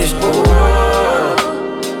different. This world.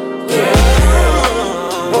 Yeah.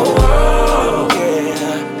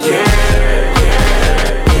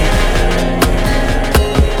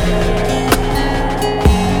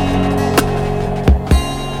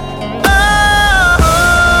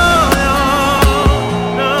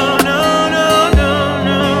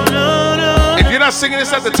 Singing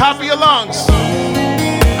this at the top of your lungs.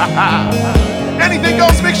 Anything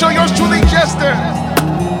goes, Mixshow, yours truly, Jester.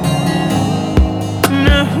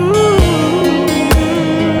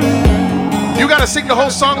 You gotta sing the whole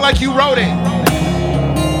song like you wrote it.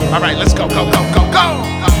 All right, let's go, go, go, go, go.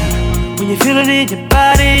 When you're feeling in your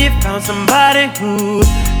body, you found somebody who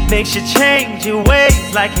makes you change your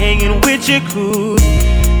ways, like hanging with your crew.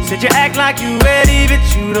 Said you act like you ready, but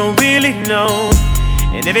you don't really know.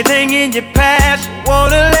 And everything in your past, you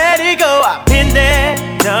wanna let it go. I've been there,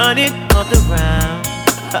 done it, bumped around.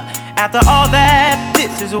 After all that,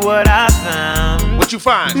 this is what I found. What you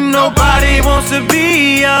find? Nobody wants to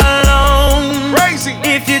be alone. Crazy.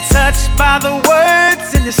 If you're touched by the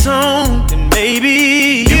words in the song, then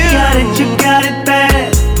maybe you got it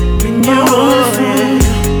bad. When you're on the phone,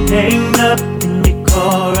 hang up and you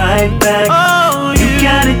call right back. Oh, you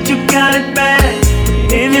got it bad.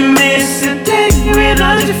 If you miss a day,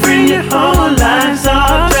 without your friend, your whole life's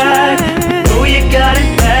off track. Oh, you got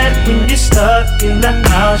it bad when you're stuck in the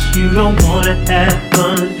house. You don't wanna have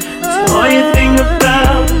fun. That's all you think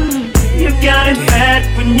about. You got it bad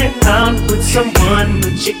when you're out with someone,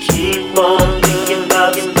 but you keep on thinking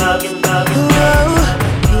about.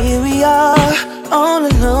 Oh, here we are, all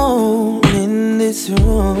alone in this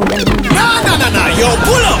room. Nah, yo,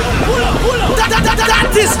 pull up.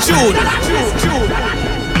 That is June.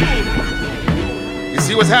 You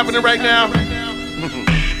see what's happening right now?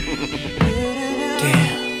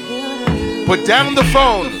 Damn. Put down the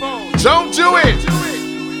phone. Don't do it.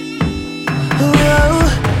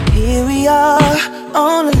 Oh, here we are,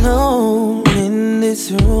 all alone in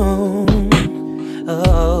this room.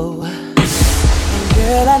 Oh, and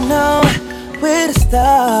girl, I know where to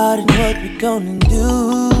start and what we're gonna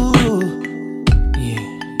do.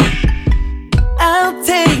 I'll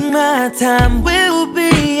take my time, we'll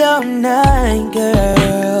be all night,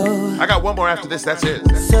 girl. I got one more after this, that's it.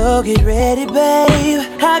 So get ready, babe,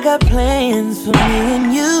 I got plans for me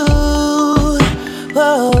and you.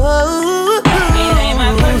 Whoa. It ain't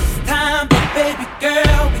my first time, but baby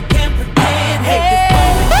girl, we can't pretend. Hey,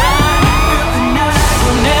 this moment tonight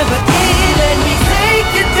will never end. Let me take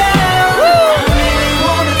you down. I really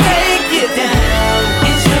wanna take you down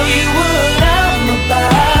and show you what I'm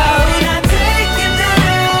about.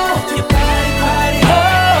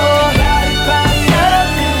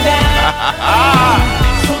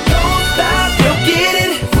 So don't stop, you'll get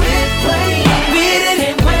it. Quit playing with it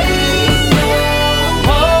and wait.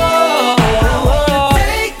 Oh, I wanna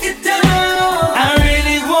take you down. I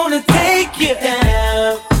really wanna take you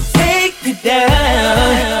down. Take me down.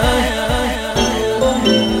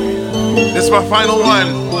 This is my final one.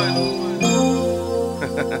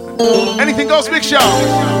 Anything goes, Mixshow.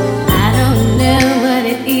 I don't know what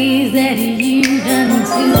it is that you've done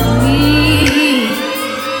to me,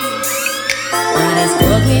 but it's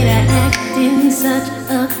taught me to act in such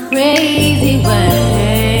a crazy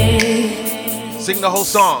way. Sing the whole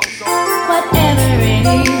song. Whatever it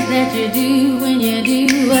is that you do when you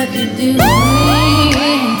do what you do,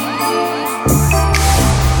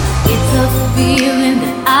 it's a feeling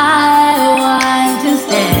that I want to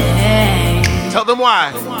stay. Tell them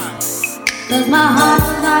why. Cause my heart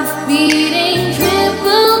starts beating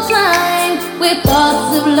triple time with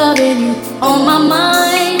thoughts of loving you on my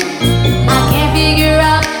mind. I can't figure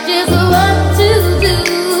out just what to do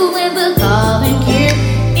when the calling here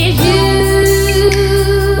is you.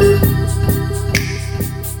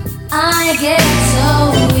 I get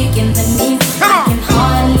so weak in the knees, I can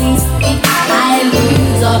hardly speak. I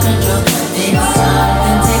lose all control, then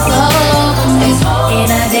something takes over me.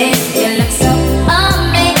 In a day, you look so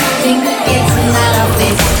amazing. It's not a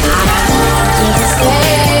face, I don't want you to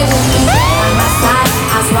stay with me. By my side,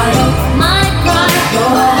 I swallow my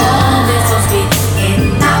pride.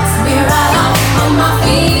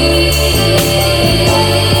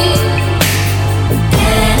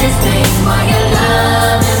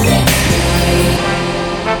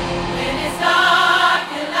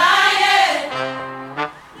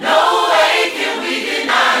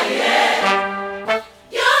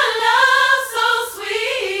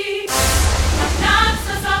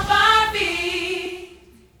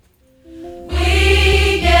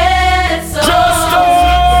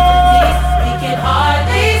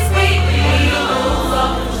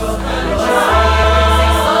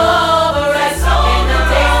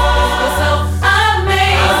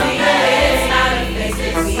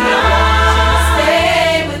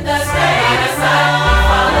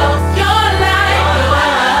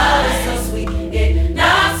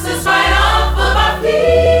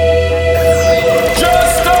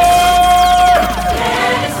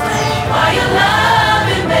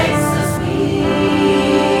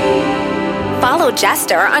 Follow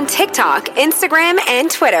Jester on TikTok, Instagram,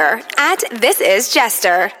 and Twitter at This Is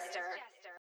Jester.